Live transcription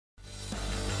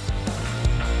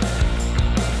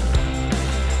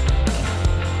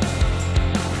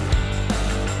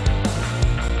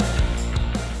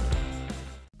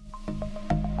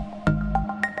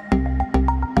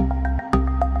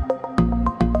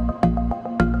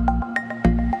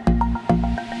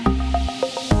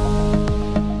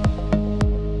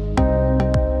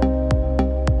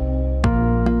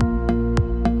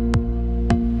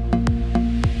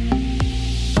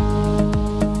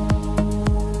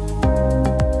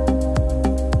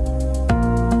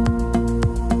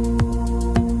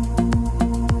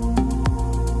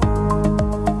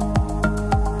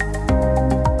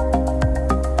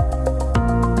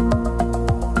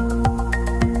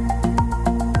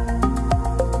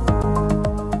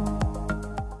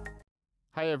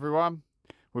Hey everyone,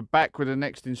 we're back with the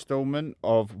next instalment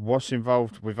of what's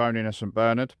involved with owning a St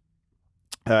Bernard.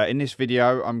 In this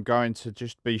video I'm going to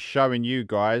just be showing you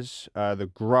guys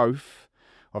the growth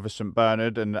of a St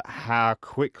Bernard and how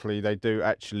quickly they do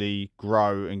actually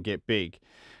grow and get big.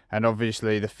 And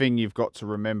obviously the thing you've got to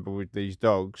remember with these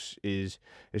dogs is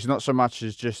it's not so much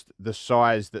as just the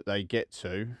size that they get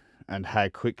to and how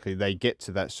quickly they get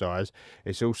to that size,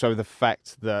 it's also the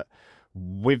fact that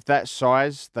with that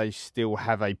size they still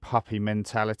have a puppy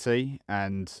mentality,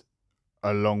 and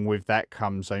along with that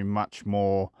comes a much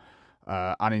more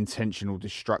unintentional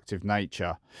destructive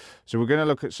nature. So we're going to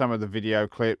look at some of the video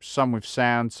clips, some with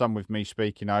sound, some with me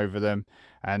speaking over them,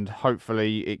 and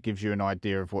hopefully it gives you an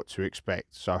idea of what to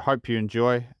expect. So I hope you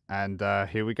enjoy, and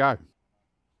here we go.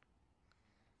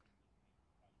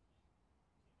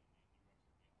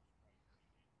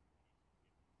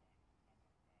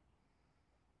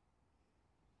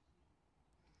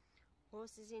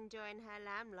 Horse is enjoying her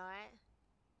lamplight.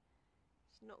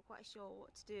 She's not quite sure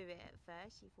what to do with it at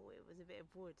first. She thought it was a bit of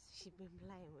wood, so she'd been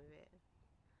playing with it.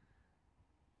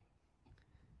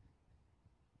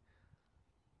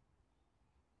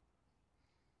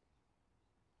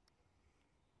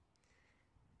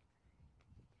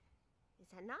 Is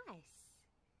that nice?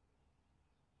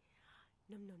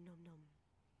 Nom nom nom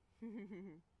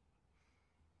nom.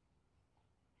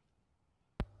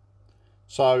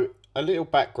 So, a little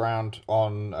background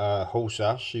on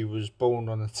Hulsa. She was born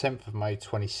on the 10th of May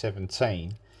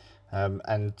 2017,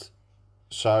 and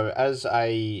so as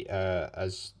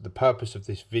the purpose of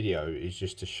this video is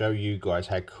just to show you guys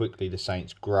how quickly the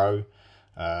Saints grow,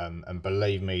 and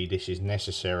believe me, this is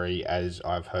necessary, as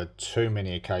I've heard too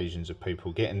many occasions of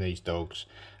people getting these dogs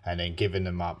and then giving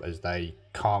them up as they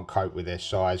can't cope with their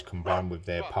size combined with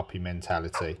their puppy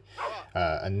mentality,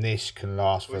 and this can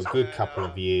last for a good couple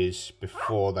of years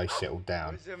before they settle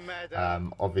down.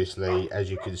 Obviously, as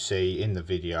you can see in the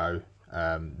video,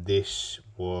 this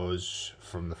was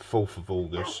from the 4th of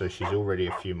August, so she's already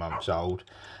a few months old,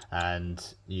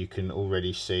 and you can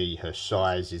already see her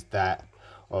size is that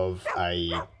of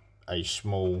a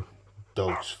small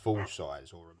dog's full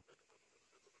size.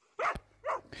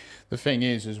 The thing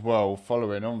is, as well,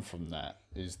 following on from that,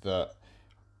 is that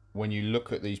when you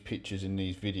look at these pictures in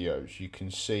these videos, you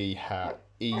can see how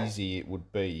easy it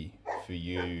would be for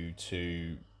you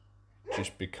to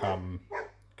just become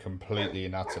completely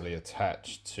and utterly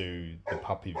attached to the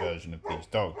puppy version of these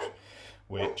dogs,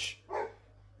 which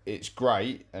it's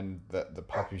great, and that the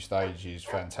puppy stage is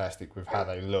fantastic with how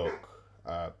they look,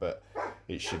 but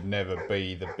it should never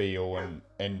be the be all and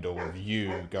end all of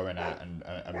you going out and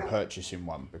purchasing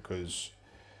one, because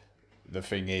the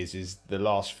thing is the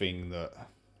last thing that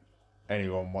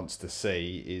anyone wants to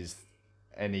see is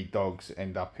any dogs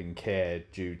end up in care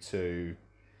due to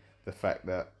the fact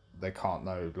that they can't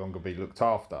no longer be looked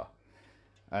after.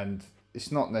 And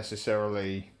it's not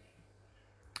necessarily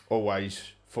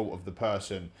always fault of the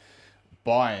person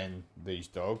buying these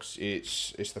dogs.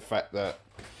 It's the fact that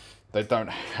they don't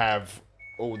have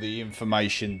all the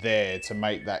information there to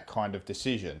make that kind of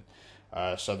decision.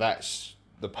 So that's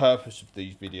the purpose of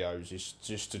these videos, is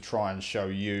just to try and show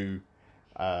you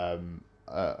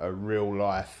a real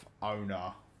life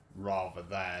owner, rather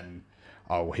than,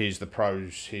 oh, here's the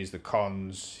pros, here's the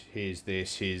cons, here's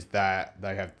this, here's that.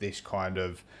 They have this kind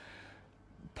of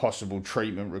possible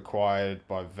treatment required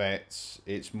by vets.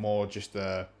 It's more just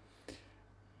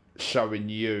showing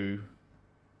you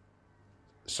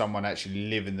someone actually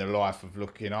living the life of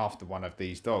looking after one of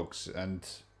these dogs, and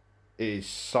it is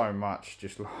so much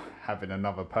just like having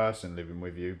another person living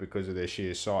with you because of their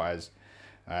sheer size.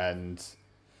 And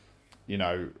you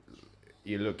know,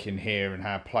 you look in here and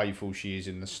how playful she is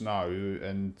in the snow,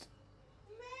 and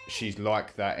she's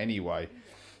like that anyway.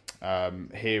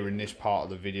 Here in this part of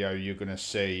the video, you're going to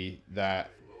see that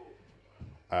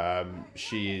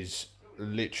she is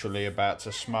literally about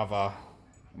to smother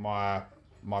my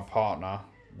partner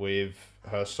with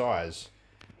her size,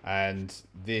 and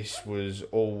this was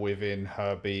all within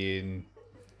her being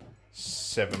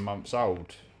 7 months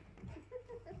old.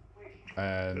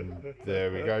 And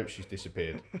there we go, she's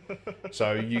disappeared.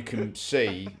 So you can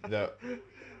see that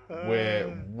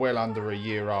we're well under a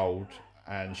year old,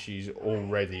 and she's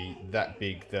already that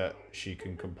big that she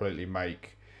can completely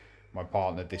make my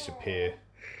partner disappear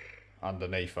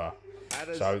underneath her.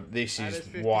 So this is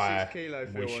why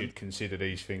we should consider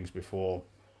these things before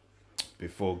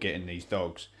getting these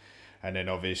dogs. And then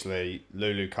obviously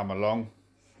Lulu come along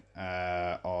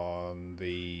on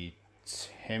the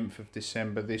 10th of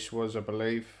December this was, I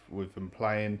believe, with them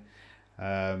playing,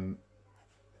 and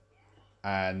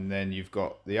then you've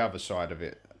got the other side of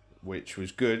it, which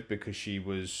was good because she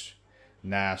was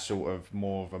now sort of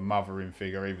more of a mothering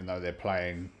figure. Even though they're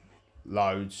playing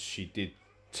loads, she did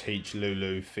teach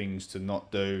Lulu things to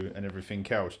not do and everything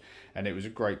else, and it was a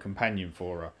great companion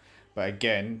for her. But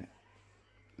again,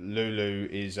 Lulu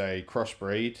is a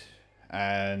crossbreed,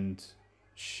 and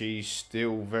she's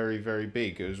still very, very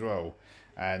big as well,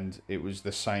 and it was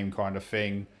the same kind of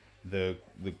thing. The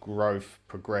growth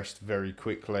progressed very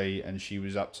quickly, and she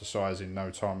was up to size in no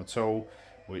time at all,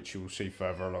 which you'll see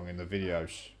further along in the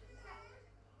videos.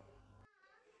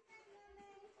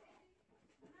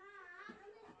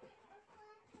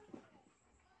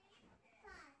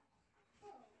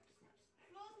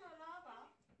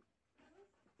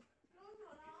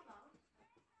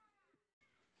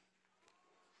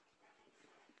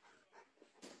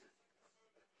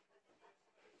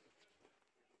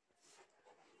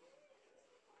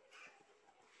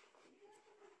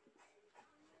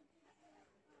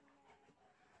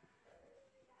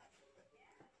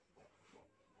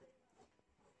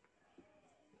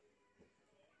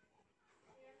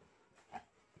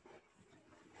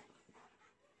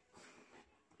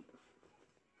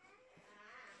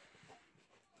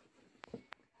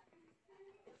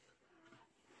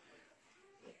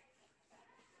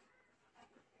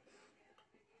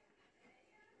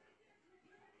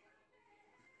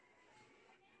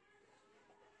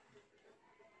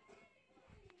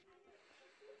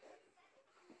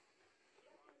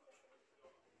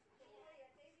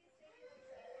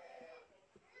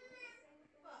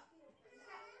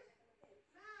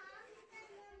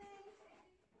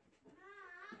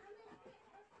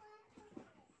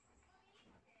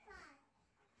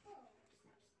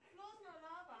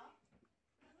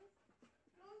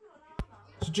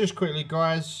 So just quickly,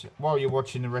 guys, while you're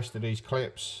watching the rest of these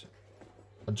clips,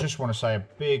 I just want to say a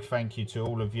big thank you to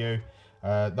all of you.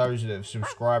 Those that have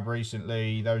subscribed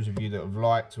recently, those of you that have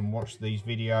liked and watched these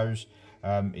videos.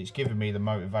 It's given me the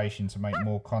motivation to make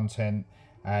more content,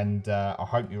 and I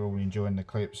hope you're all enjoying the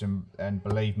clips, and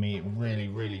believe me, it really,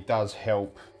 really does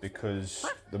help, because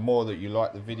the more that you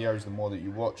like the videos, the more that you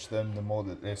watch them, the more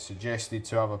that they're suggested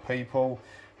to other people.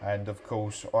 And of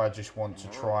course, I just want to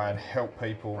try and help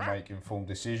people make informed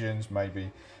decisions,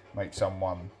 maybe make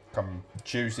someone come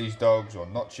choose these dogs or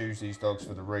not choose these dogs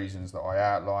for the reasons that I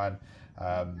outline.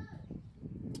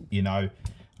 You know,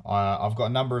 I've got a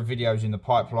number of videos in the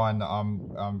pipeline that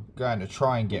I'm going to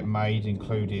try and get made,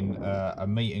 including a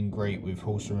meet and greet with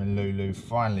Horsa and Lulu,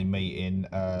 finally meeting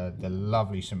the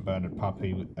lovely St Bernard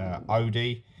puppy,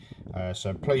 Odie.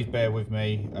 So please bear with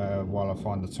me while I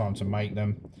find the time to make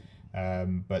them.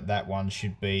 But that one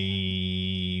should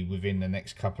be within the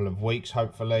next couple of weeks,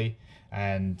 hopefully,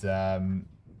 and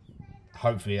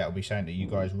hopefully that'll be something that you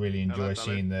guys really enjoy,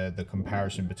 seeing the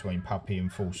comparison between puppy and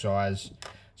full size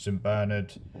St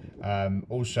Bernard.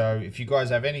 Also, if you guys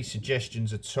have any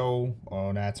suggestions at all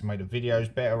on how to make the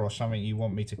videos better, or something you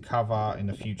want me to cover in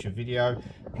a future video,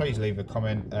 please leave a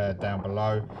comment down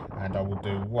below, and I will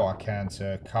do what I can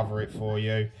to cover it for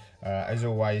you. As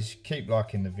always, keep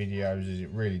liking the videos, as it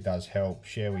really does help.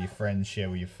 Share with your friends, share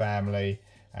with your family,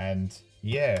 and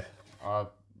yeah, I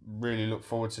really look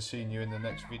forward to seeing you in the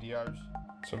next videos.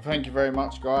 So thank you very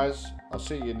much, guys. I'll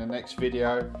see you in the next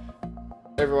video.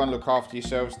 Everyone look after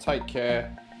yourselves, take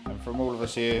care, and from all of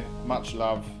us here, much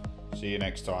love. See you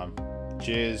next time.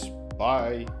 Cheers,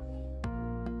 bye.